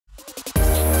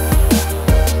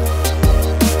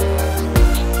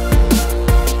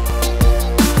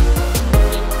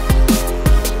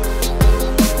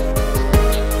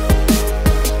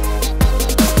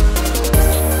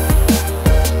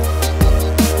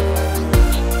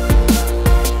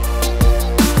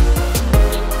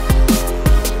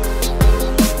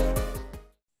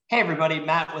everybody.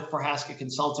 Matt with Prohaska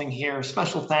Consulting here.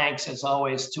 Special thanks, as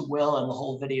always, to Will and the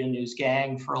whole VideoNuze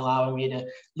gang for allowing me to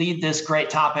lead this great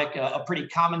topic, a pretty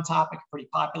common topic, a pretty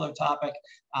popular topic,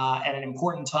 at an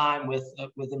important time with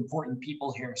important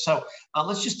people here. So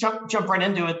let's just jump right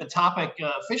into it. The topic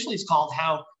officially is called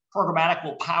How Programmatic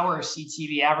Will Power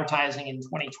CTV Advertising in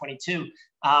 2022.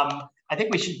 I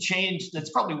think we should change, that's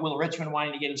probably Will Richmond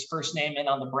wanting to get his first name in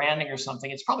on the branding or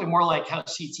something. It's probably more like how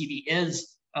CTV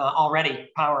is already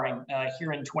powering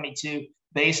here in 22,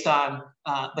 based on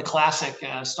the classic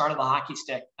start of the hockey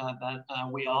stick that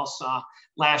we all saw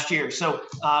last year. So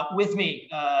with me,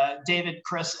 David,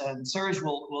 Chris, and Serge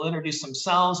will introduce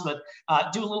themselves, but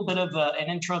do a little bit of an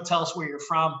intro. Tell us where you're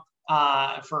from.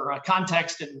 For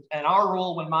context and our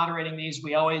rule when moderating these,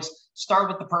 we always start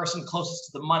with the person closest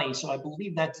to the money. So I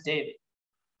believe that's David.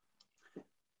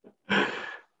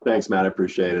 Thanks, Matt. I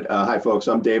appreciate it. Hi, folks.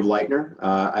 I'm Dave Leitner.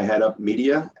 I head up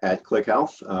media at Klick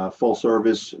Health, full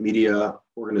service media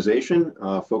organization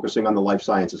focusing on the life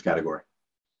sciences category.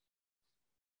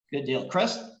 Good deal.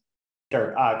 Chris?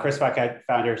 Sure. Chris Paquette,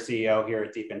 founder, CEO here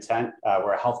at DeepIntent.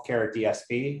 We're a healthcare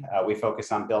DSP. We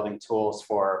focus on building tools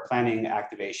for planning,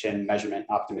 activation, measurement,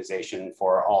 optimization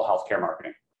for all healthcare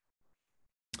marketing.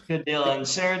 Good deal. And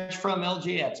Serge from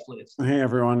LG Ads, please. Hey,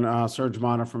 everyone. Serge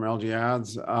Matta from LG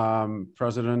Ads,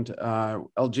 president.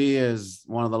 LG is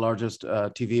one of the largest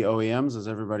TV OEMs, as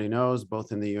everybody knows,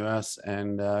 both in the US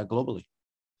and globally.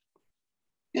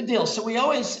 Good deal. So we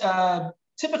always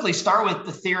typically start with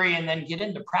the theory and then get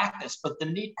into practice. But the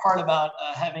neat part about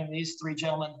having these three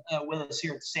gentlemen with us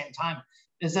here at the same time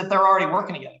is that they're already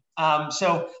working together.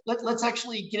 So let's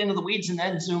actually get into the weeds and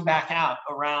then zoom back out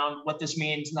around what this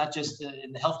means, not just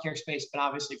in the healthcare space, but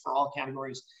obviously for all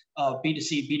categories of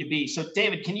B2C, B2B. So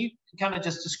David, can you kind of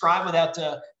just describe, without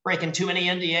breaking too many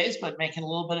NDAs, but making a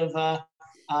little bit of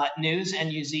news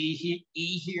and use E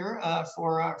here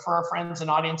for our friends and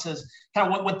audiences,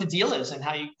 kind of what the deal is and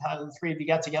how the three of you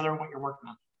got together and what you're working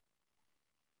on?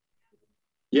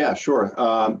 Yeah,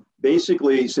 sure.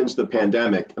 Basically, since the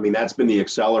pandemic, I mean, that's been the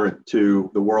accelerant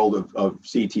to the world of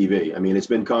CTV. I mean, it's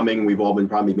been coming. We've all been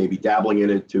probably maybe dabbling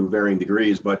in it to varying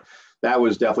degrees, but that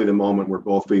was definitely the moment where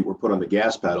both feet were put on the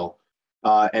gas pedal.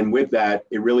 And with that,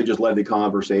 it really just led to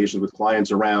conversations with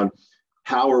clients around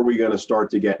how are we going to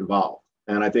start to get involved?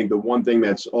 And I think the one thing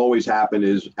that's always happened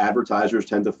is advertisers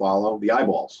tend to follow the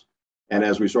eyeballs. And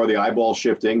as we saw the eyeballs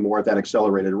shifting more at that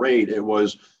accelerated rate, it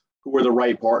was, who are the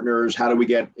right partners? How do we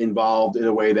get involved in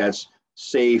a way that's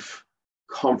safe,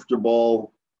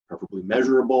 comfortable, preferably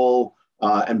measurable,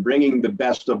 and bringing the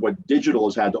best of what digital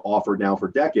has had to offer now for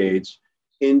decades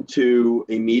into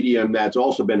a medium that's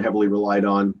also been heavily relied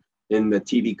on in the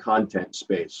TV content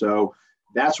space. So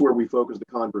that's where we focus the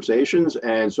conversations.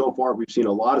 And so far, we've seen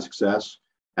a lot of success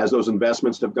as those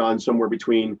investments have gone somewhere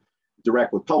between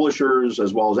direct with publishers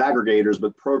as well as aggregators,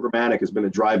 but programmatic has been a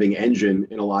driving engine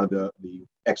in a lot of the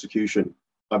execution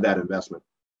of that investment.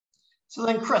 So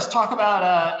then, Chris, talk about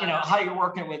how you're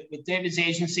working with David's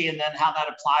agency, and then how that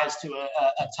applies to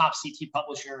a top CT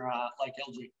publisher like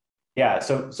LG. Yeah.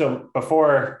 So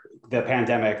before the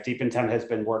pandemic, DeepIntent has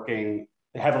been working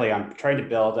heavily on trying to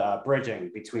build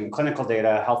bridging between clinical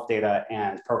data, health data,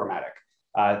 and programmatic.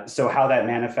 So how that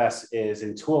manifests is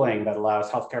in tooling that allows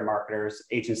healthcare marketers,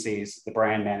 agencies, the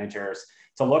brand managers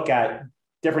to look at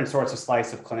different sorts of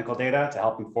slice of clinical data to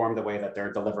help inform the way that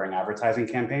they're delivering advertising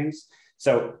campaigns.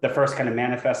 So the first kind of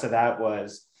manifest of that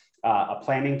was a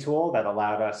planning tool that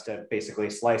allowed us to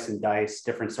basically slice and dice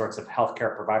different sorts of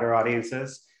healthcare provider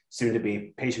audiences, soon to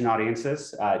be patient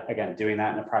audiences. Again, doing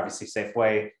that in a privacy safe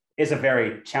way is a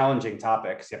very challenging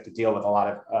topic, because you have to deal with a lot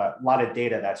of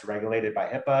data that's regulated by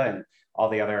HIPAA and all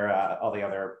the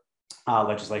other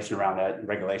legislation around that and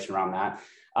regulation around that.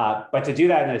 But to do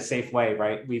that in a safe way,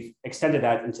 right? We've extended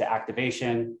that into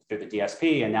activation through the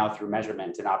DSP and now through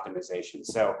measurement and optimization.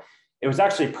 So it was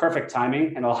actually perfect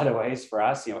timing in a lot of ways for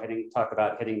us. Talk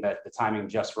about hitting the timing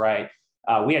just right.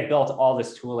 We had built all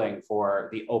this tooling for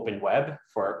the open web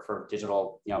for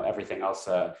digital, everything else,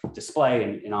 display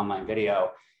and online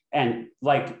video. And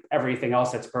like everything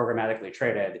else that's programmatically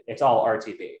traded, it's all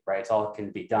RTB, right? It's all can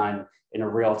be done in a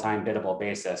real-time biddable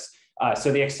basis.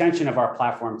 So the extension of our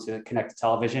platform to connect to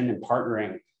television and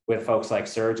partnering with folks like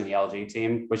Serge and the LG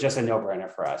team was just a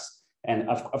no-brainer for us. And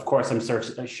of course, I'm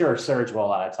sure Serge will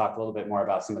talk a little bit more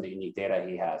about some of the unique data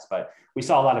he has, but we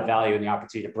saw a lot of value in the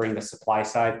opportunity to bring the supply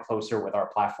side closer with our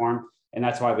platform. And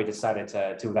that's why we decided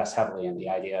to invest heavily in the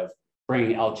idea of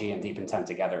bringing LG and DeepIntent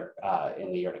together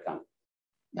in the year to come.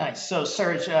 Nice. So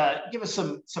Serge, give us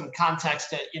some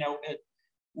context.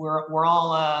 We're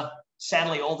all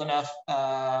sadly old enough,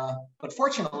 but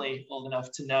fortunately old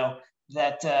enough to know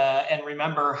that, and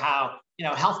remember how,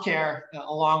 healthcare,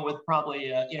 along with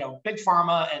probably, big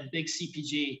pharma and big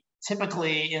CPG,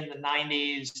 typically in the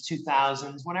 90s,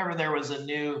 2000s, whenever there was a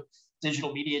new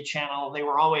digital media channel, they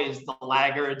were always the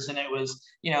laggards, and it was,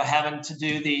 having to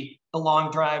do the long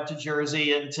drive to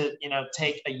Jersey and to,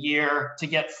 take a year to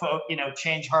get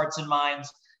change hearts and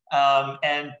minds,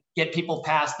 and get people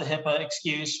past the HIPAA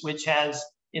excuse, which has,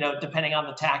 depending on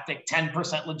the tactic,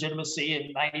 10% legitimacy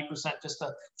and 90% just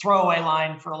a throwaway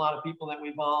line for a lot of people that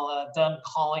we've all done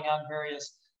calling on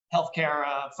various healthcare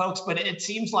folks. But it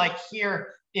seems like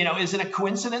here, is it a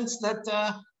coincidence that,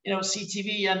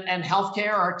 CTV and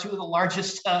healthcare are two of the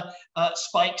largest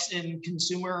spikes in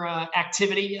consumer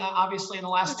activity, obviously, in the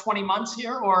last 20 months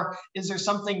here? Or is there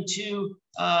something to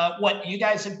what you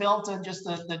guys have built and just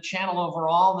the channel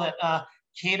overall that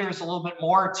caters a little bit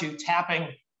more to tapping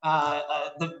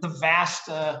the vast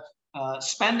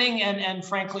spending and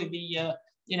frankly,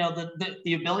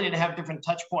 the ability to have different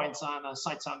touch points on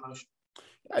sites on motion?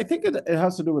 I think it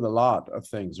has to do with a lot of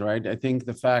things, right? I think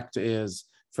the fact is,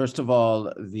 first of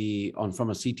all, from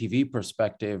a CTV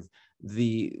perspective,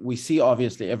 we see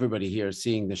obviously everybody here is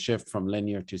seeing the shift from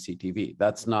linear to CTV.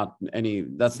 That's not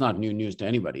new news to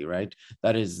anybody, right?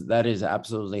 That is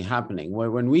absolutely happening.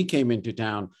 When we came into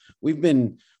town, we've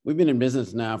been in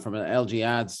business now from an LG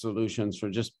Ads solutions for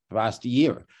just the past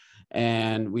year.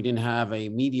 And we didn't have a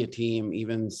media team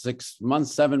even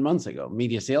 7 months ago,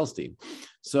 media sales team.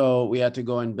 So we had to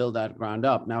go and build that ground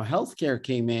up. Now, healthcare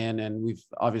came in, and we've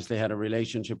obviously had a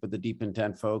relationship with the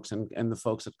DeepIntent folks and the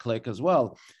folks at Klick as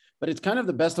well. But it's kind of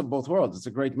the best of both worlds. It's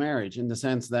a great marriage in the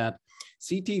sense that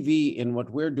CTV, in what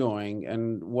we're doing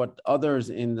and what others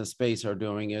in the space are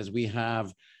doing, is we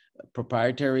have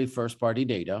proprietary first-party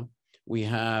data.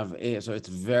 So it's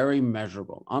very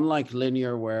measurable. Unlike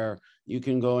linear, where you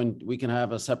can go and we can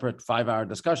have a separate 5-hour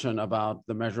discussion about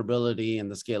the measurability and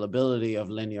the scalability of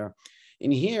linear.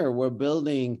 In here, we're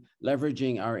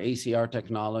leveraging our ACR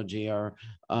technology, our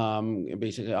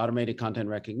basically automated content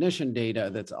recognition data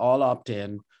that's all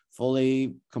opt-in,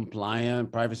 fully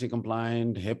compliant, privacy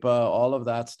compliant, HIPAA, all of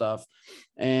that stuff.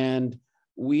 And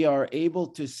we are able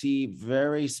to see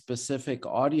very specific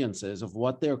audiences of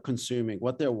what they're consuming,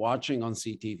 what they're watching on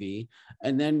CTV,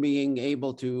 and then being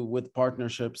able to, with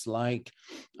partnerships like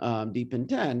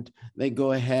DeepIntent, they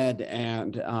go ahead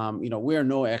and, we're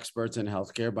no experts in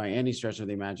healthcare by any stretch of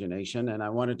the imagination. And I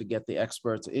wanted to get the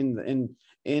experts in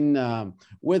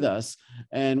with us.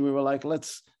 And we were like,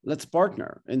 let's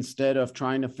partner instead of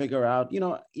trying to figure out,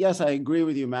 yes, I agree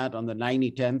with you, Matt, on the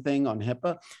 90-10 thing on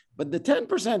HIPAA, but the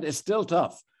 10% is still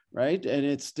tough, right? And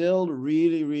it's still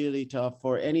really, really tough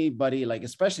for anybody, like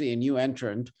especially a new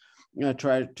entrant,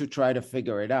 try to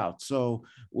figure it out. So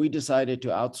we decided to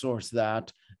outsource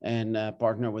that and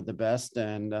partner with the best,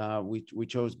 and we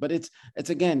chose. But it's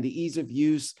again the ease of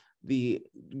use, the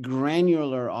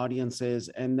granular audiences,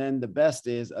 and then the best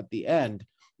is at the end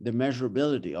the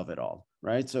measurability of it all,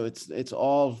 right? So it's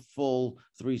all full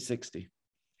 360.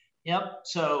 Yep.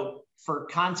 So for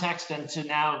context, and to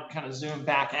now kind of zoom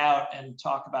back out and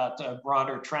talk about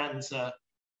broader trends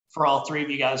for all three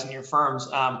of you guys in your firms.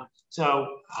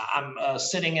 So I'm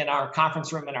sitting in our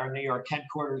conference room in our New York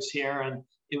headquarters here, and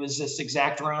it was this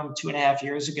exact room 2.5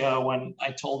 years ago when I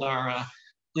told our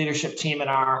leadership team in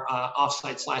our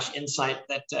offsite/insight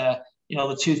that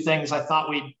the two things I thought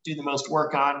we'd do the most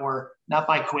work on were, not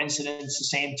by coincidence, the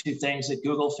same two things that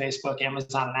Google, Facebook,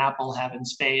 Amazon, and Apple have in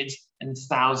spades, and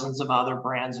thousands of other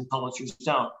brands and publishers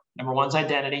don't. Number one's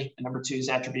identity, and number two is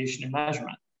attribution and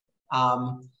measurement.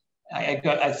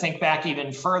 I think back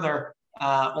even further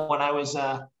when I was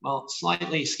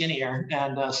slightly skinnier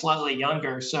and slightly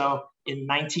younger. So in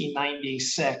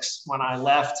 1996, when I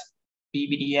left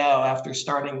BBDO after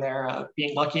starting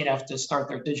being lucky enough to start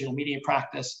their digital media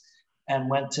practice, and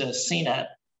went to CNET,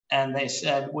 and they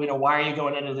said, why are you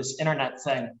going into this internet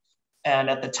thing? And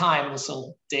at the time, this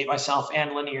will date myself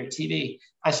and linear TV,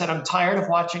 I said, I'm tired of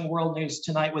watching World News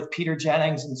Tonight with Peter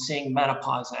Jennings and seeing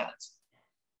menopause ads.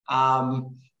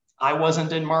 I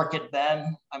wasn't in market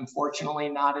then. I'm fortunately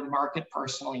not in market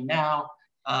personally now.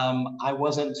 I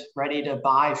wasn't ready to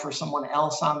buy for someone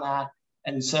else on that.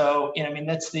 And so,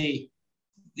 that's the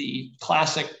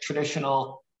classic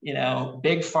traditional,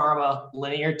 big pharma,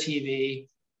 linear TV.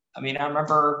 I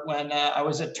remember when I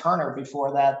was at Turner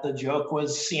before that, the joke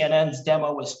was CNN's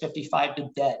demo was 55 to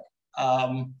dead.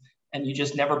 And you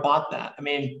just never bought that.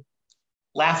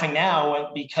 Laughing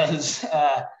now because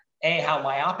how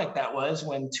myopic that was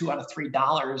when 2 out of 3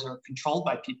 dollars are controlled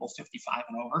by people 55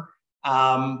 and over.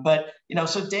 But,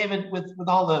 so David, with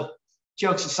all the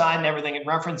jokes aside and everything and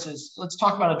references, let's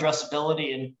talk about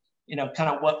addressability and, kind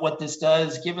of what this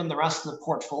does, given the rest of the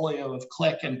portfolio of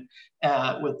Klick and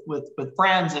with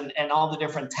brands and all the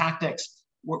different tactics.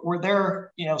 Were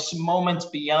there, some moments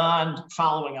beyond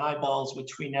following eyeballs,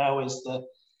 which we know is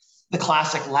the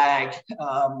classic lag,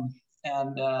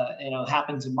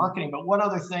 happens in marketing, but what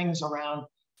other things around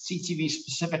CTV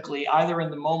specifically, either in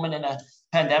the moment in a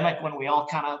pandemic when we all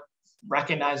kind of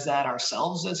recognize that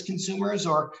ourselves as consumers,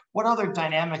 or what other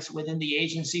dynamics within the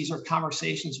agencies or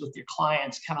conversations with your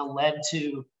clients kind of led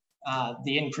to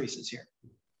the increases here?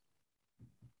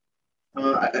 A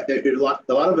lot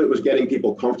of it was getting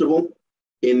people comfortable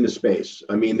in the space.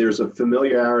 I mean, there's a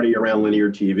familiarity around linear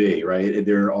TV, right?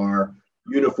 There are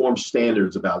uniform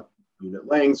standards about unit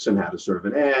lengths and how to serve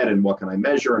an ad and what can I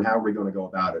measure and how are we going to go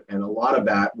about it. And a lot of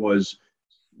that was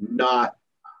not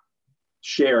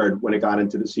shared when it got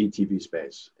into the CTV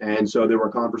space. And so there were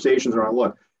conversations around,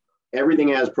 look, everything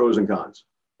has pros and cons.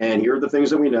 And here are the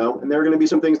things that we know. And there are going to be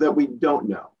some things that we don't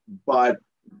know. But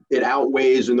it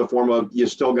outweighs in the form of you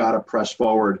still got to press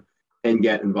forward and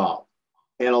get involved.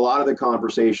 And a lot of the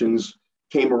conversations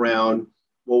came around,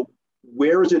 well,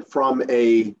 where is it from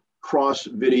a cross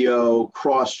video,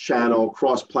 cross channel,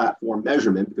 cross platform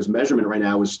measurement? Because measurement right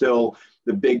now is still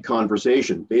the big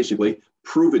conversation. Basically,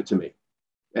 prove it to me.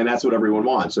 And that's what everyone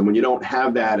wants. And when you don't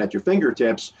have that at your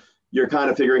fingertips, you're kind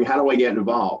of figuring, how do I get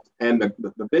involved? And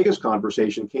the biggest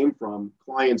conversation came from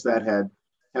clients that had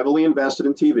heavily invested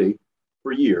in TV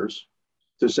for years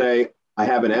to say, I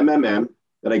have an MMM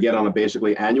that I get on a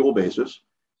basically annual basis,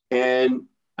 and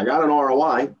I got an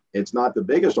ROI. It's not the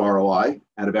biggest ROI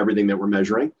out of everything that we're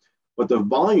measuring, but the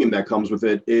volume that comes with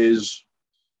it is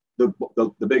the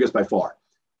biggest by far.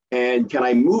 And can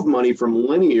I move money from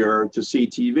linear to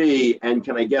CTV? And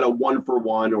can I get a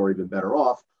 1-for-1, or even better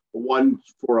off, a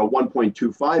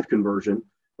 1.25 conversion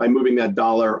by moving that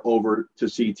dollar over to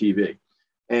CTV?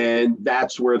 And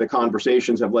that's where the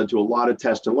conversations have led to a lot of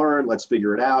test and learn. Let's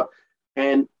figure it out.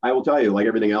 And I will tell you, like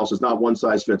everything else, it's not one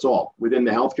size fits all. Within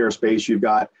the healthcare space, you've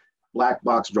got black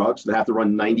box drugs that have to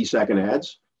run 90-second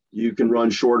ads. You can run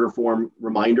shorter form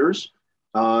reminders.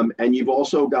 And you've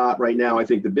also got right now, I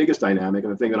think the biggest dynamic,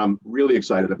 and the thing that I'm really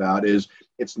excited about, is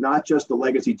it's not just the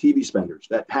legacy TV spenders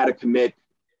that had to commit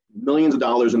millions of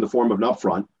dollars in the form of an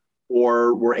upfront,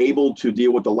 or were able to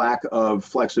deal with the lack of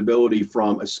flexibility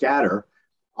from a scatter.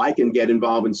 I can get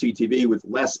involved in CTV with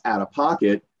less out of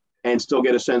pocket and still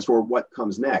get a sense for what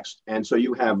comes next. And so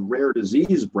you have rare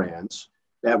disease brands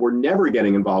that were never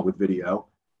getting involved with video,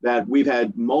 that we've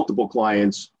had multiple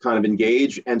clients kind of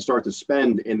engage and start to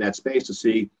spend in that space to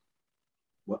see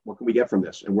what can we get from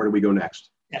this and where do we go next.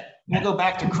 Yeah, we'll go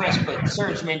back to Chris, but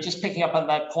Serge, I mean, just picking up on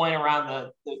that point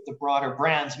around the broader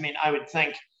brands. I mean, I would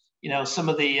think, some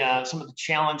of the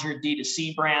challenger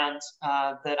D2C brands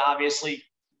that obviously,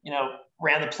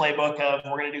 ran the playbook of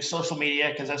we're going to do social media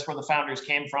because that's where the founders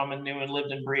came from and knew and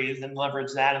lived and breathed and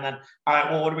leveraged that. And then, all right,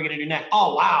 well, what are we going to do next?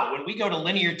 Oh, wow. When we go to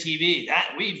linear TV,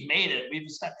 that we've made it.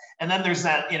 And then there's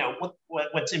that,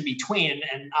 what's in between.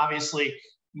 And obviously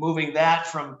moving that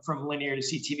from linear to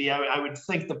CTV, I would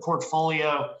think the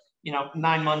portfolio,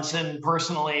 9 months in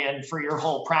personally and for your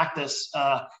whole practice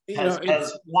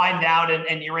has widened out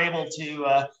and you're able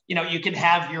to, you can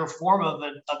have your form of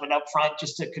an upfront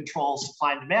just to control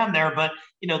supply and demand there. But,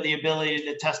 the ability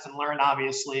to test and learn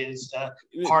obviously is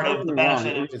part of the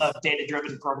benefit of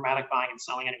data-driven programmatic buying and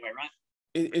selling anyway, right?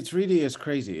 It's really is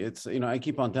crazy. It's, I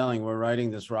keep on telling we're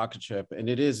riding this rocket ship, and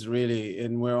it is really,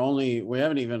 and we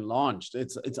haven't even launched.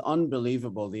 It's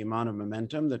unbelievable the amount of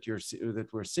momentum that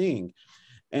we're seeing.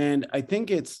 And I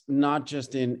think it's not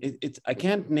just I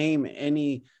can't name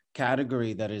any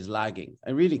category that is lagging.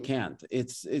 I really can't.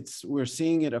 We're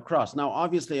seeing it across. Now,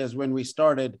 obviously, as when we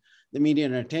started the media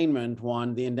and entertainment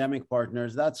one, the endemic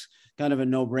partners, that's kind of a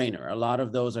no-brainer. A lot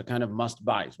of those are kind of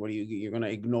must-buys. You're going to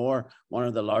ignore one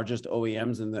of the largest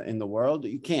OEMs in the world?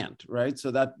 You can't, right?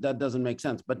 So that doesn't make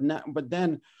sense. But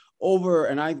then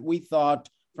we thought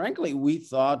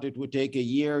it would take a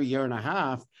year and a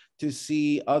half to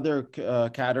see other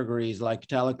categories like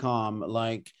telecom,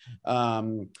 like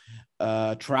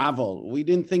travel. We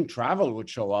didn't think travel would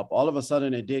show up. All of a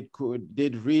sudden it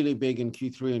did really big in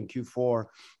Q3 and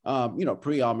Q4,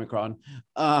 pre-Omicron.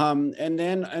 And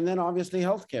then obviously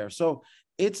healthcare. So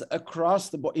it's across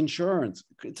the board. Insurance,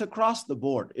 it's across the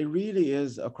board. It really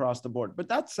is across the board. But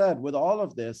that said, with all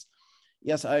of this,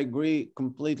 yes, I agree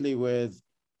completely with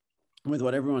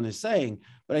what everyone is saying,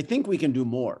 but I think we can do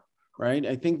more, right?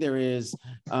 I think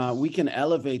we can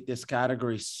elevate this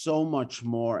category so much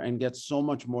more and get so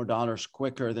much more dollars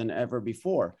quicker than ever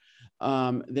before.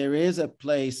 There is a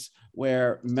place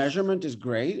where measurement is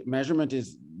great. Measurement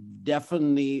is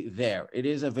definitely there. It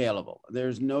is available.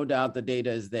 There's no doubt the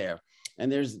data is there.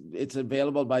 And it's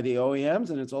available by the OEMs,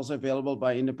 and it's also available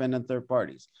by independent third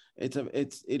parties. It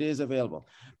is available.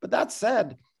 But that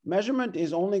said, measurement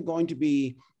is only going to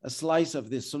be a slice of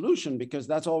this solution, because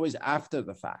that's always after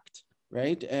the fact,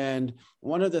 right? And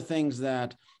one of the things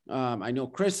that I know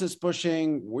Chris is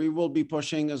pushing, we will be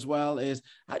pushing as well, is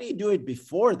how do you do it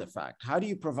before the fact? How do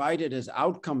you provide it as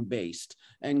outcome-based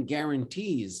and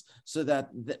guarantees, so that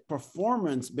the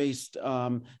performance-based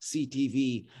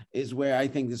CTV is where I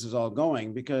think this is all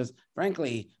going? Because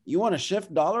frankly, you want to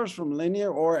shift dollars from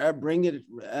linear or bring it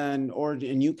or a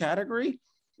new category,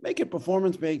 make it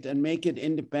performance-based and make it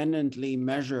independently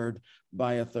measured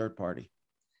by a third party.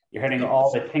 You're hitting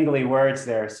all the tingly words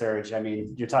there, Serge. I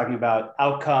mean, you're talking about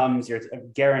outcomes, your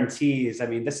guarantees. I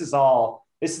mean, this is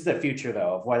the future,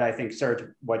 though, of what I think, Serge,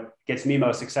 what gets me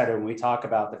most excited when we talk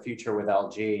about the future with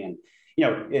LG. And, you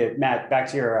know, Matt, back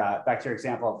to your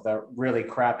example of the really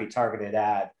crappy targeted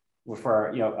ad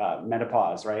for,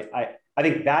 menopause, right? I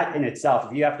think that in itself,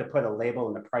 if you have to put a label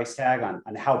and a price tag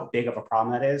on how big of a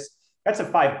problem that is, that's a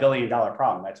 $5 billion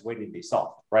problem that's waiting to be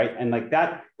solved, right? And like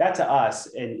that to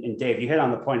us, and Dave, you hit on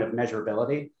the point of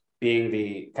measurability being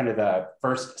the kind of the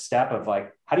first step of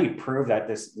like, how do you prove that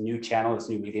this new channel, this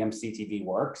new medium, CTV,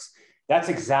 works? That's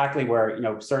exactly where,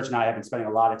 Serge and I have been spending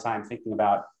a lot of time thinking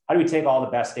about how do we take all the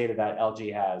best data that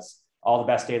LG has, all the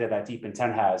best data that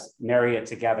DeepIntent has, marry it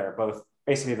together, both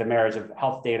basically the marriage of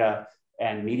health data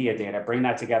and media data, bring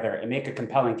that together and make a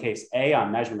compelling case, A,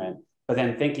 on measurement, but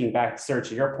then thinking back, Serge,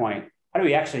 to your point, how do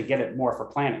we actually get it more for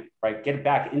planning, right? Get it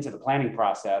back into the planning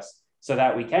process so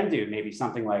that we can do maybe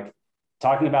something like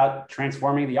talking about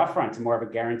transforming the upfront to more of a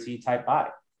guaranteed type buy.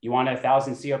 You want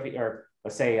 1,000 COPD, or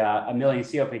let's say 1 million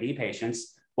COPD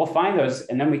patients, we'll find those,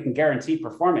 and then we can guarantee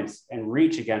performance and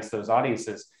reach against those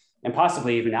audiences, and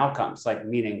possibly even outcomes, like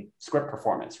meaning script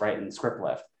performance, right? And script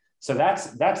lift. So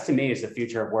that's to me is the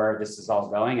future of where this is all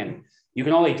going. And you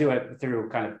can only do it through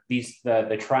kind of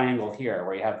the triangle here,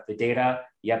 where you have the data,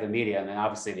 you have the media, and then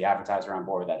obviously the advertiser on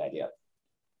board with that idea.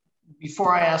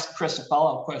 Before I ask Chris a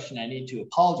follow-up question, I need to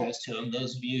apologize to him.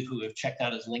 Those of you who have checked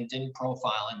out his LinkedIn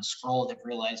profile and scrolled have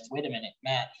realized, wait a minute,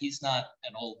 Matt, he's not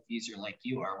an old geezer like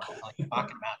you are. What the hell are you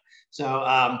talking about?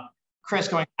 So Chris,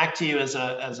 going back to you as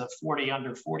a 40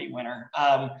 under 40 winner,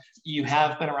 you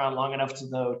have been around long enough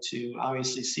to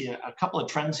obviously see a couple of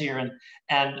trends here,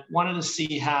 and wanted to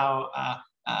see how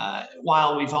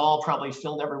while we've all probably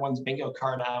filled everyone's bingo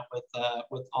card out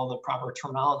with all the proper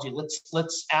terminology,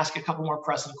 let's ask a couple more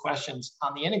pressing questions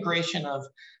on the integration of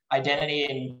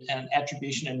identity and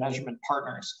attribution and measurement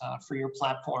partners for your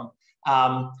platform.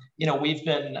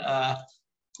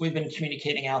 We've been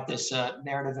communicating out this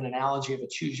narrative and analogy of a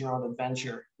choose your own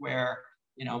adventure, where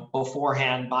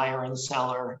beforehand, buyer and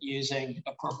seller using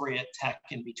appropriate tech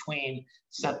in between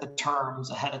set the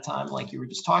terms ahead of time, like you were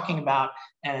just talking about.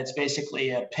 And it's basically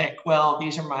a pick, well,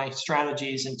 these are my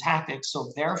strategies and tactics,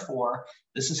 so therefore,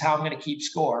 this is how I'm going to keep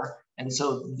score. And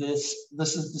so this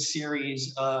is the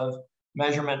series of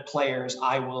measurement players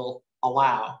I will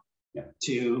allow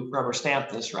to rubber stamp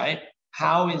this, right?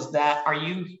 How is that? Are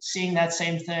you seeing that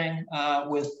same thing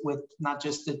with not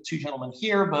just the two gentlemen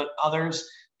here, but others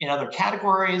in other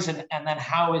categories? And then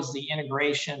how is the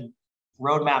integration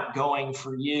roadmap going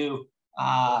for you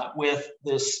with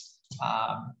this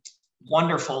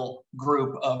wonderful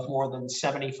group of more than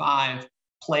 75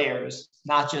 players,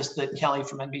 not just that Kelly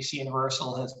from NBC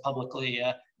Universal has publicly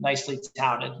nicely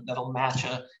touted, that'll match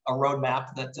a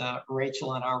roadmap that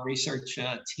Rachel and our research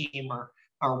team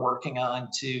are working on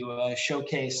to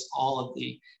showcase all of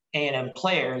the A&M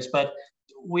players. But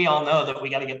we all know that we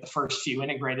got to get the first few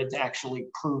integrated to actually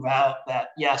prove out that,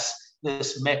 yes,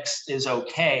 this mix is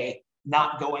okay,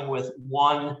 not going with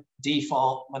one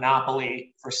default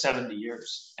monopoly for 70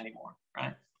 years anymore,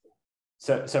 right?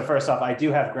 So first off, I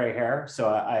do have gray hair,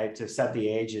 so to set the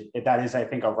age, that is, I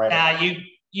think, a right.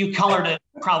 You colored it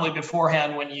probably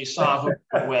beforehand when you saw who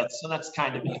you're with, so that's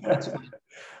kind of it.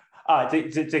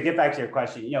 To get back to your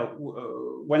question,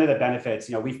 one of the benefits,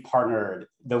 we've partnered,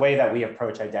 the way that we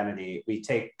approach identity, we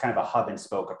take kind of a hub and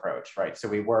spoke approach, right? So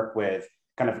we work with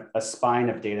kind of a spine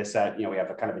of data set. We have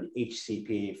a kind of an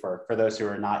HCP for those who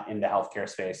are not in the healthcare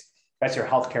space. That's your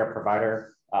healthcare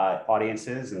provider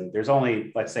audiences. And there's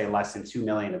only, let's say, less than 2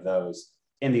 million of those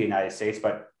in the United States,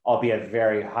 but albeit a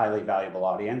very highly valuable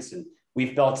audience. And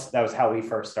we've built, that was how we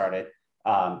first started.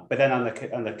 But then on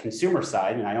the consumer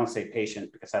side, and I don't say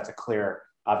patient because that's a clear,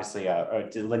 obviously a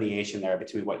delineation there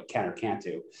between what you can or can't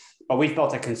do. But we've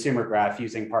built a consumer graph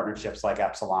using partnerships like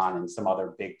Epsilon and some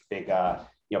other big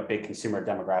consumer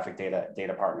demographic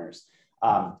data partners.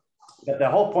 the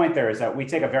whole point there is that we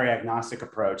take a very agnostic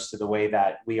approach to the way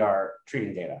that we are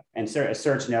treating data. And as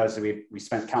Serge knows, we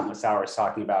spent countless hours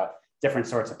talking about different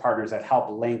sorts of partners that help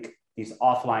link these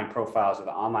offline profiles with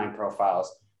online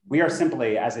profiles. We are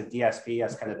simply, as a DSP,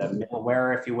 as kind of the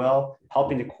middleware, if you will,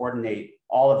 helping to coordinate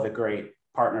all of the great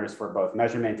partners for both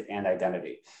measurement and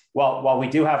identity. While we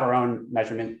do have our own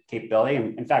measurement capability,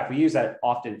 and in fact, we use that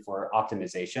often for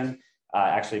optimization,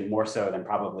 actually more so than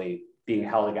probably being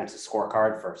held against a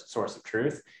scorecard for source of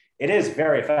truth. It is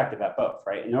very effective at both,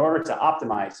 right? In order to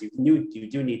optimize, you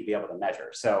do need to be able to measure.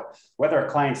 So whether a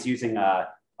client's using a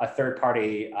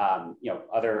third-party,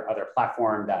 other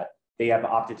platform that they have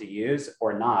opted to use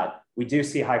or not, we do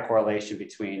see high correlation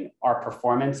between our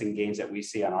performance and gains that we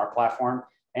see on our platform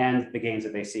and the gains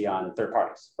that they see on third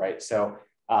parties, right? So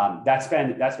that's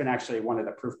been actually one of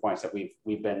the proof points that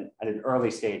we've been at an early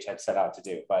stage had set out to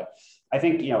do. But I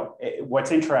think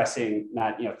what's interesting,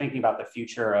 Matt, thinking about the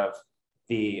future of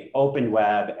the open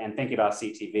web and thinking about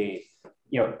CTV,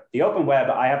 the open web,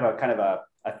 I have a kind of a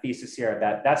thesis here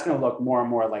that's going to look more and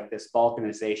more like this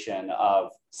balkanization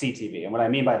of CTV. And what I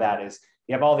mean by that is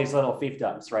you have all these little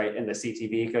fiefdoms, right, in the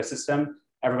CTV ecosystem.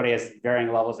 Everybody has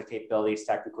varying levels of capabilities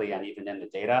technically and even in the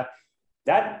data.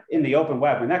 That in the open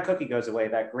web, when that cookie goes away,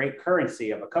 that great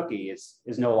currency of a cookie is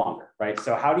no longer, right?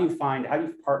 So how do you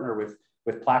partner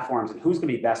with platforms, and who's going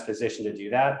to be best positioned to do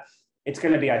that? It's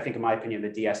going to be, I think, in my opinion, the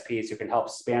DSPs who can help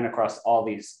span across all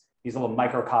these little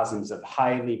microcosms of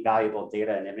highly valuable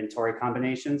data and inventory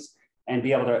combinations, and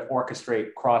be able to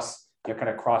orchestrate cross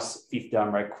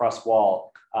fiefdom, right, cross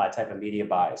wall type of media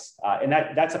buys, and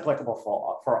that's applicable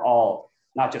for all,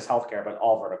 not just healthcare, but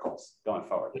all verticals going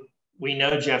forward. We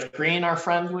know Jeff Green, our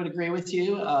friend, would agree with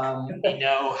you. We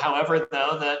know, however,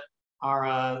 though, that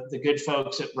the good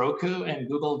folks at Roku and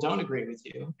Google don't agree with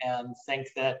you and think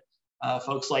that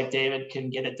folks like David can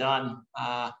get it done,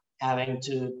 having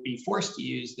to be forced to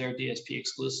use their DSP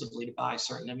exclusively to buy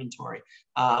certain inventory.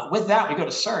 With that, we go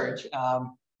to Serge.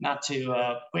 Not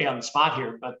to put you on the spot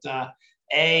here, but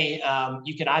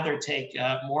you could either take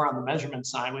more on the measurement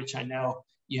side, which I know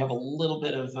you have a little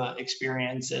bit of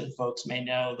experience in. Folks may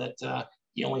know that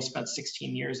you only spent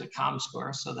 16 years at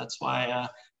ComScore, so that's why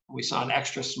we saw an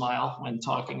extra smile when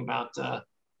talking about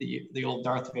the old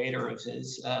Darth Vader of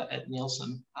his at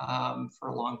Nielsen for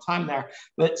a long time there.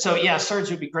 But so yeah,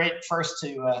 Serge, would be great first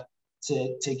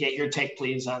to get your take,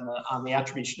 please, on the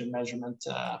attribution and measurement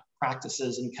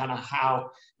practices and kind of how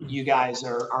you guys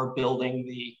are building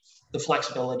the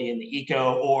flexibility in the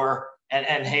eco,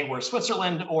 and hey, we're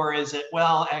Switzerland, or is it,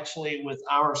 well, actually with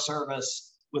our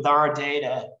service, with our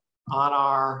data on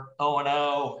our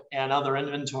O&O and other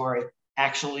inventory,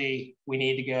 actually we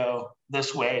need to go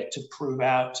this way to prove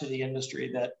out to the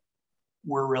industry that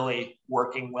we're really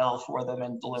working well for them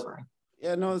and delivering?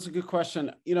 Yeah, no, that's a good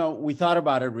question. We thought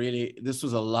about it really. This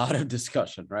was a lot of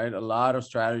discussion, right? A lot of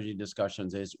strategy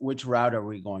discussions is which route are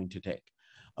we going to take?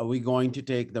 Are we going to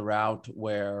take the route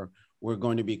where we're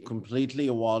going to be completely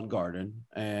a walled garden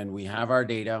and we have our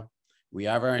data, we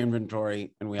have our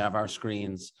inventory, and we have our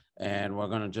screens, and we're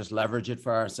going to just leverage it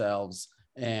for ourselves,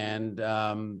 and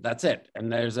that's it.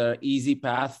 And there's an easy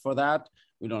path for that.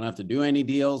 We don't have to do any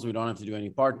deals. We don't have to do any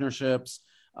partnerships.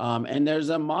 And there's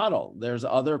a model. There's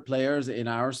other players in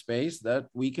our space that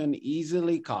we can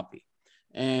easily copy.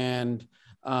 And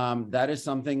that is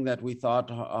something that we thought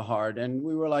hard. And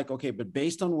we were like, okay, but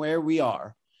based on where we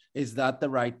are, is that the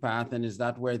right path? And is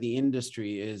that where the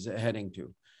industry is heading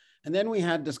to? And then we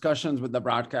had discussions with the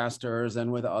broadcasters and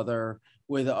with other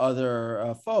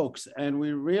folks. And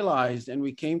we realized, and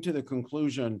we came to the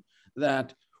conclusion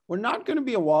that we're not going to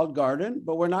be a walled garden,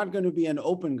 but we're not going to be an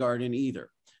open garden either.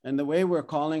 And the way we're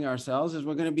calling ourselves is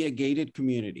we're going to be a gated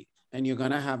community, and you're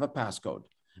going to have a passcode.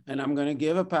 And I'm going to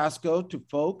give a passcode to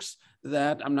folks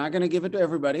that I'm not going to give it to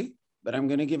everybody, but I'm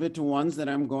going to give it to ones that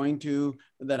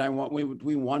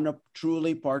we want to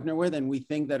truly partner with, and we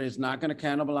think that is not going to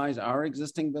cannibalize our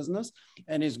existing business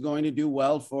and is going to do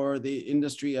well for the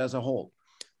industry as a whole.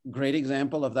 Great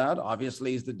example of that,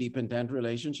 obviously, is the DeepIntent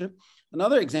relationship.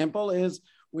 Another example is,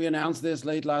 we announced this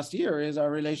late last year, is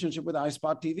our relationship with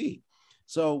iSpot TV.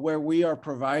 So where we are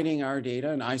providing our data,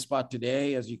 and iSpot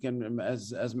today,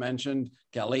 as mentioned,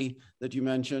 Kelly, that you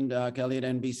mentioned, Kelly at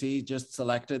NBC just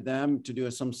selected them to do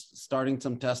starting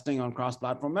some testing on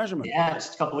cross-platform measurement. Yeah,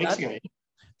 just a couple weeks ago.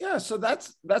 Yeah, so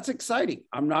that's exciting.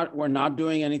 We're not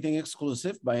doing anything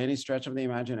exclusive by any stretch of the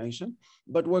imagination,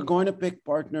 but we're going to pick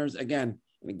partners, again,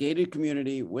 in a gated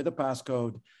community with a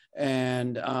passcode,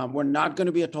 and we're not going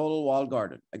to be a total walled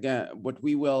garden. Again, what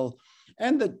we will.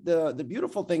 And the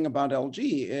beautiful thing about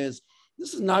LG is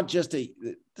this is not just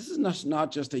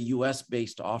a US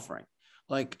based offering.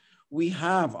 Like, we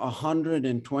have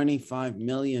 125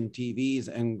 million TVs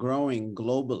and growing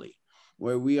globally,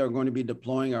 where we are going to be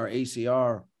deploying our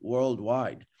ACR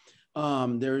worldwide.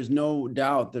 There is no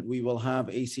doubt that we will have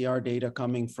ACR data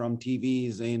coming from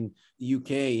TVs in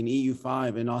UK, in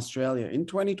EU5, in Australia in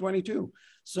 2022.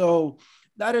 So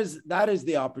that is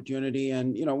the opportunity.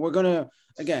 And, you know, we're going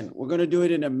to do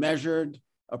it in a measured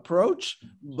approach,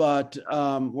 but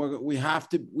we have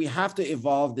to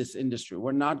evolve this industry.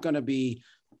 We're not going to be,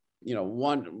 you know,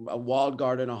 a walled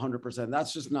garden 100%.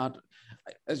 That's just not,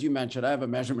 as you mentioned, I have a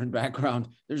measurement background.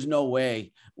 There's no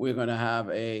way we're going to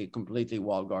have a completely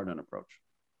walled garden approach.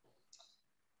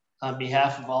 On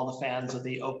behalf of all the fans of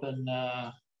the open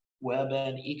web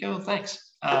and eco,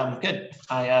 thanks. Good.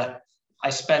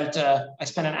 I spent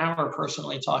an hour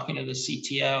personally talking to the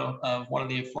CTO of one of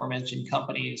the aforementioned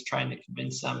companies, trying to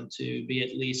convince them to be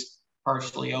at least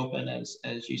partially open, as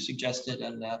you suggested,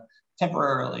 and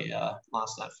temporarily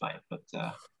lost that fight. But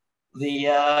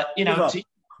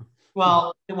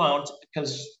well, it won't,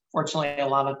 because fortunately a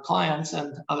lot of clients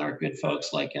and other good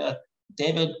folks like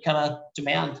David kind of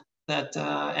demand that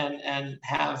and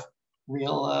have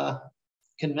real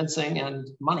convincing and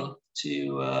money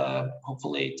to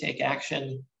hopefully take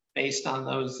action based on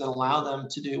those that allow them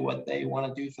to do what they want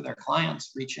to do for their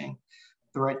clients, reaching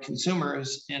the right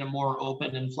consumers in a more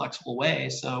open and flexible way.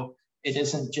 So it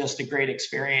isn't just a great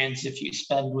experience if you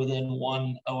spend within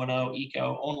one O&O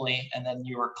eco only, and then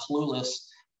you are clueless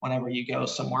whenever you go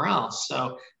somewhere else.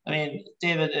 So, I mean,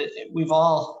 David, we've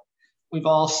all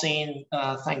seen,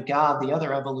 thank God, the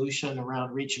other evolution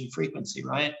around reach and frequency,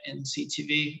 right? In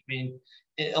CTV. I mean,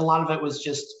 a lot of it was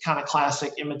just kind of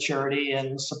classic immaturity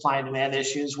and supply and demand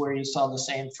issues, where you saw the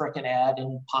same frickin' ad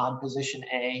in pod position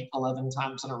A 11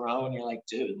 times in a row, and you're like,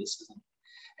 dude, this isn't.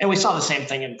 And we saw the same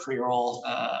thing in pre-roll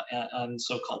and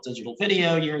so-called digital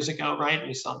video years ago, right?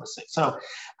 We saw the same. So,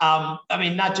 I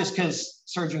mean, not just because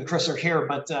Serge and Chris are here,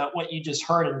 but what you just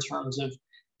heard in terms of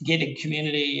gated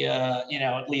community, you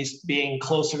know, at least being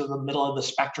closer to the middle of the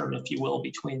spectrum, if you will,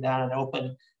 between that and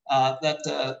open,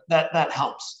 that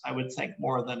helps, I would think,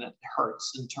 more than it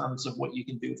hurts in terms of what you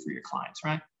can do for your clients,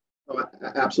 right? Oh,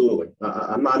 absolutely.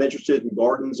 I'm not interested in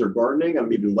gardens or gardening.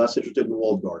 I'm even less interested in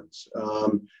walled gardens.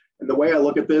 And the way I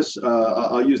look at this,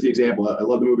 I'll use the example. I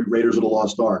love the movie Raiders of the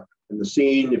Lost Ark. And the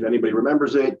scene, if anybody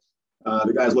remembers it,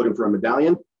 the guy's looking for a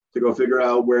medallion to go figure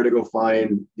out where to go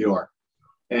find the Ark.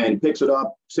 And picks it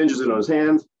up, cinches it on his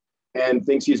hand, and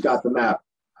thinks he's got the map.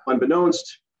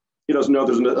 Unbeknownst, he doesn't know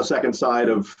there's a second side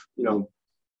of, you know,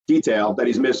 detail that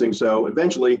he's missing. So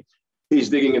eventually he's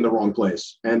digging in the wrong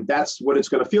place. And that's what it's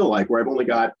going to feel like, where I've only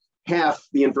got half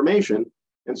the information.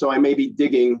 And so I may be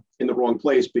digging in the wrong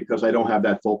place because I don't have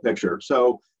that full picture.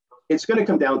 So it's going to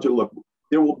come down to, look,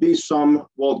 there will be some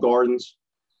walled gardens,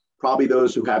 probably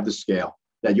those who have the scale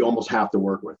that you almost have to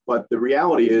work with. But the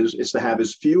reality is to have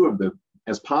as few of them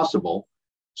as possible,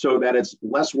 so that it's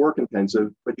less work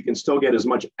intensive, but you can still get as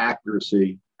much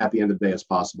accuracy at the end of the day as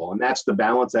possible. And that's the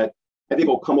balance that I think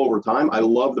will come over time. I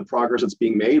love the progress that's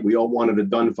being made. We all wanted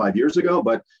it done 5 years ago,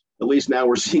 but at least now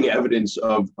we're seeing evidence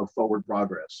of forward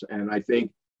progress. And I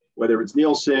think whether it's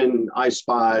Nielsen,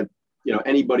 iSpot, you know,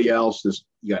 anybody else,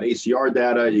 you got ACR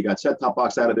data, you got set-top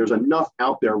box data, there's enough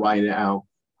out there right now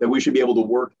that we should be able to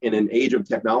work in an age of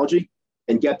technology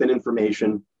and get that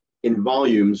information in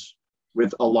volumes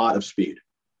with a lot of speed.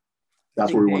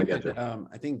 That's where we want to get to.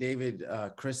 I think, David,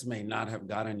 Chris may not have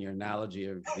gotten your analogy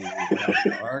of the arcs.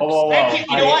 You know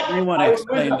what? I want to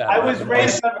explain that. I was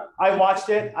raised. I watched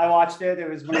it. It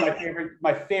was one of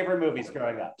my favorite movies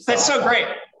growing up. That's so great.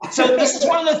 So this is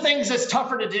one of the things that's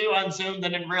tougher to do on Zoom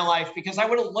than in real life, because I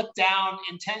would have looked down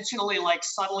intentionally, like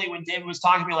subtly, when David was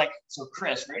talking to me, like, so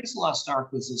Chris, Raiders of the Lost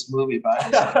Ark was this movie by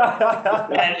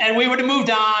and we would have moved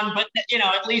on, but you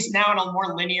know, at least now in a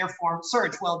more linear form.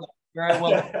 Serge, well done. Very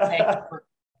well for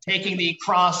taking the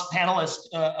cross panelist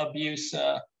abuse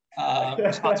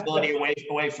responsibility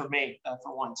away from me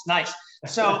for once. Nice.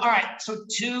 So, all right. So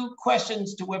 2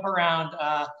 questions to whip around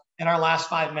in our last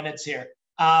 5 minutes here.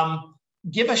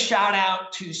 Give a shout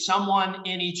out to someone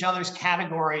in each other's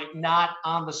category, not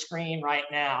on the screen right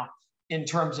now, in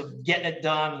terms of getting it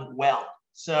done well.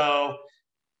 So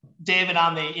David,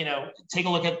 on the, you know, take a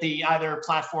look at the either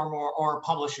platform or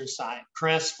publisher side.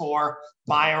 Chris for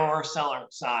buyer or seller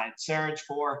side. Serge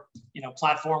for, you know,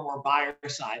 platform or buyer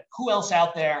side. Who else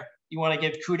out there you want to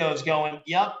give kudos going?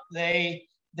 Yep, they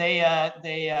walked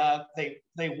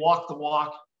the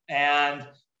walk, and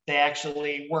they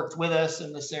actually worked with us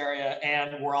in this area,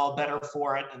 and we're all better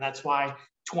for it. And that's why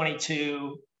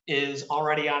 22 is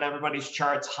already on everybody's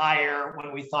charts higher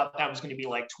when we thought that was going to be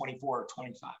like 24 or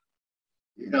 25.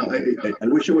 You know, I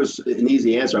wish it was an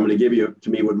easy answer. I'm going to give you, to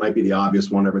me, what might be the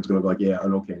obvious one. Everyone's going to be like, yeah,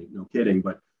 okay, no kidding.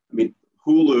 But I mean,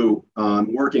 Hulu,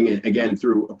 working again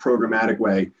through a programmatic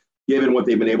way, given what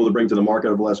they've been able to bring to the market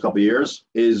over the last couple of years,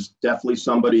 is definitely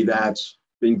somebody that's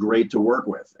been great to work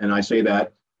with. And I say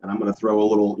that, and I'm going to throw a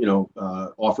little,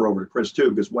 offer over to Chris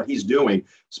too, because what he's doing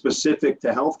specific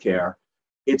to healthcare,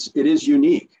 it is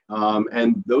unique.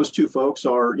 And those two folks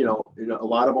are, in a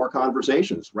lot of our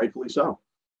conversations, rightfully so.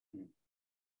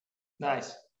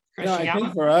 Nice. Chris, I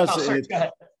think for us,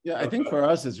 I think for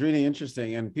us, it's really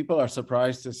interesting, and people are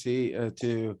surprised to see,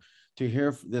 to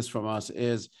hear this from us.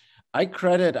 Is I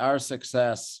credit our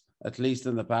success, at least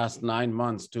in the past 9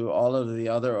 months, to all of the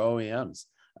other OEMs.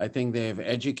 I think they've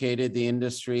educated the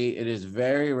industry. It is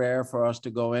very rare for us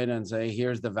to go in and say,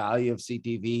 here's the value of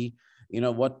CTV.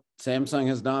 What Samsung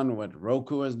has done, what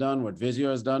Roku has done, what Vizio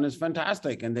has done is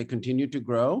fantastic, and they continue to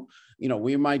grow.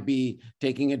 We might be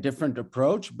taking a different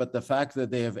approach, but the fact that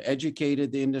they have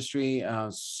educated the industry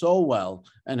so well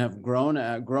and have grown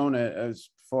as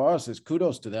for us is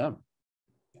kudos to them.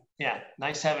 Yeah,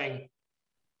 nice having,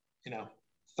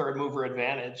 third mover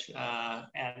advantage, but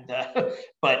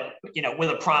with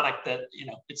a product that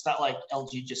it's not like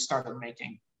LG just started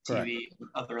making TV,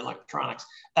 other electronics.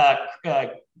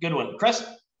 Good one, Chris.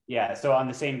 Yeah, so on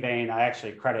the same vein, I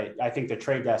think the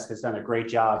Trade Desk has done a great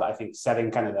job, I think, setting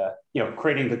kind of the,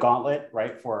 creating the gauntlet,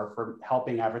 right, for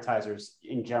helping advertisers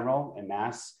in general and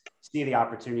mass see the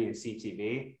opportunity in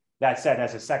CTV. That said,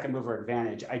 as a second mover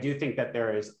advantage, I do think that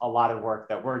there is a lot of work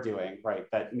that we're doing, right,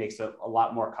 that makes it a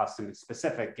lot more custom and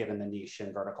specific given the niche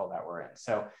and vertical that we're in.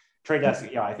 So Trade Desk,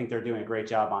 I think they're doing a great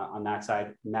job on that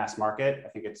side, mass market. I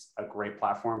think it's a great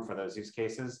platform for those use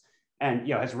cases. And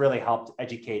has really helped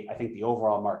educate, I think, the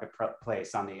overall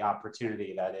marketplace on the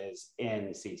opportunity that is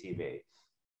in CTV.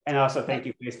 And also thank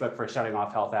you, Facebook, for shutting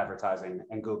off health advertising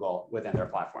and Google within their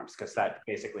platforms, because that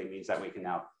basically means that we can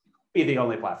now be the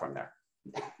only platform there.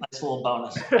 Nice little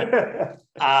bonus.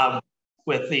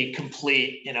 With the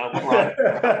complete, a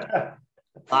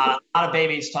lot of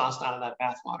babies tossed out of that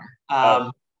bathwater.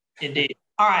 Indeed.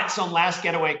 All right, so last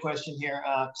getaway question here,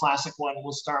 classic one.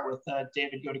 We'll start with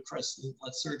David, go to Chris, and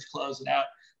let Serge close it out.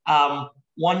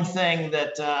 One thing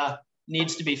that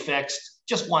needs to be fixed,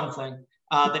 just one thing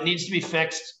that needs to be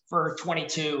fixed for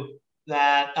 22,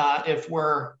 that if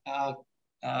we're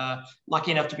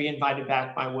lucky enough to be invited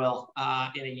back by Will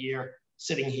in a year,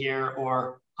 sitting here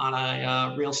or on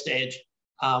a real stage,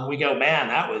 we go, man,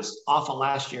 that was awful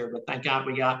last year, but thank God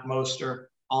we got most or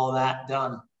all of that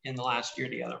done in the last year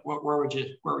together. Where would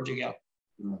you go?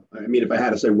 I mean, if I had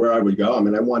to say where I would go, I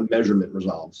mean, I want measurement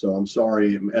resolved. So I'm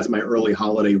sorry, as my early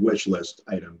holiday wish list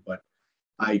item, but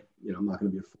I'm not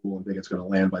going to be a fool and think it's going to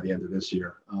land by the end of this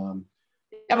year. Yeah,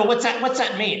 but what's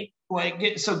that mean?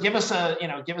 So give us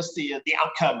the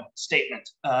outcome statement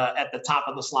at the top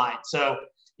of the slide. So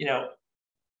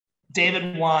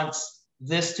David wants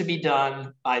this to be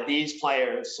done by these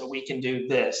players, so we can do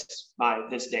this by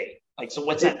this date. So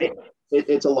what's that mean?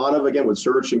 It's a lot of, again, what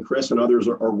Serge and Chris and others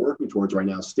are working towards right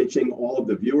now, stitching all of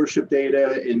the viewership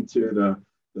data into the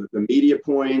media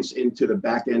points, into the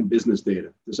back-end business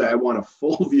data to say, I want a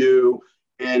full view.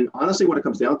 And honestly, what it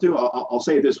comes down to, I'll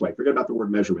say it this way, forget about the word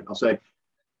measurement. I'll say,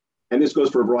 and this goes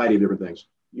for a variety of different things,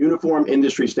 uniform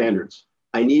industry standards.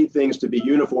 I need things to be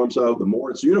uniform. So the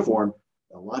more it's uniform,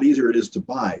 a lot easier it is to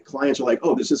buy. Clients are like,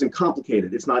 oh, this isn't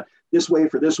complicated. It's not this way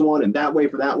for this one and that way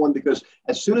for that one, because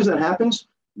as soon as that happens,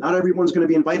 not everyone's going to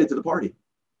be invited to the party.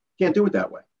 Can't do it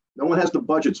that way. No one has the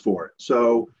budgets for it.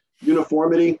 So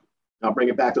uniformity, I'll bring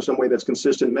it back to some way that's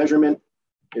consistent. Measurement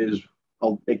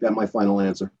I'll make that my final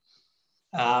answer.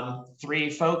 3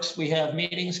 folks, we have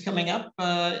meetings coming up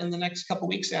in the next couple of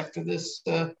weeks after this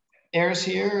airs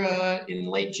here in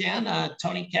late Jan.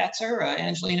 Tony Katzer,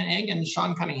 Angelina Ng, and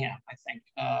Sean Cunningham, I think,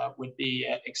 would be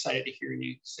excited to hear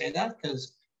you say that,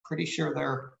 because pretty sure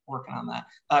they're working on that.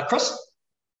 Chris?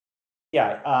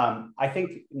 Yeah, I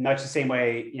think much the same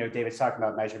way, David's talking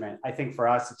about measurement. I think for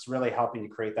us, it's really helping to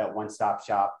create that one-stop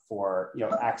shop for,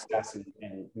 access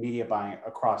and media buying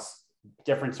across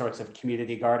different sorts of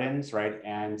community gardens, right?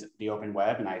 And the open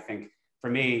web. And I think for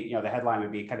me, the headline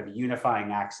would be kind of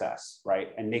unifying access, right?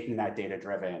 And making that data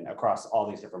driven across all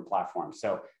these different platforms.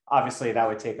 So obviously that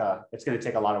would it's going to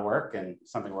take a lot of work and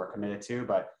something we're committed to,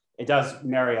 but it does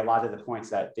marry a lot of the points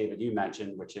that David, you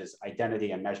mentioned, which is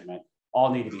identity and measurement,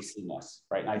 all need to be seamless,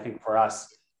 right? And I think for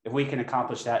us, if we can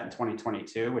accomplish that in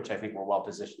 2022, which I think we're well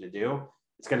positioned to do,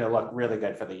 it's going to look really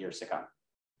good for the years to come.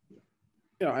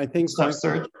 I think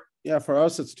Yeah, for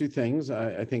us, it's two things.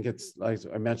 I think it's, like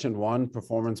I mentioned, one,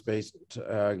 performance-based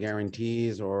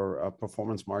guarantees or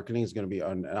performance marketing is going to be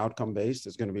an outcome-based.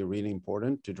 It's going to be really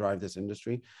important to drive this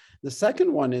industry. The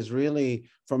second one is really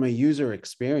from a user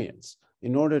experience.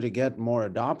 In order to get more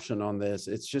adoption on this,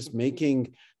 it's just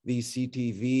making these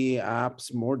CTV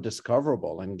apps more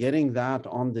discoverable and getting that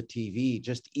on the TV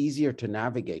just easier to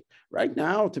navigate. Right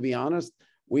now, to be honest,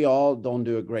 we all don't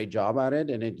do a great job at it,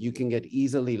 and you can get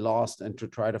easily lost and to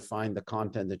try to find the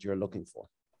content that you're looking for.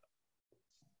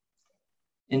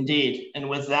 Indeed. And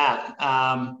with that,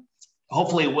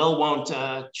 hopefully Will won't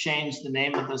change the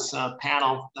name of this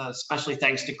panel, especially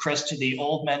thanks to Chris, to the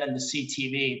old men in the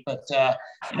CTV. But,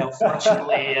 you know,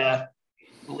 fortunately,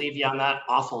 we'll leave you on that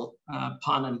awful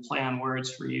pun and play on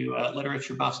words for you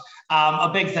literature buffs. A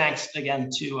big thanks again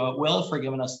to Will for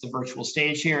giving us the virtual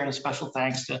stage here, and a special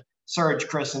thanks to Serge,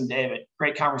 Chris, and David.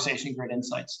 Great conversation, great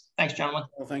insights. Thanks, gentlemen.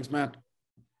 Well, thanks, Matt.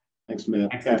 Thanks,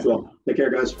 Matt. Thanks, Will. Take care,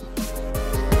 guys.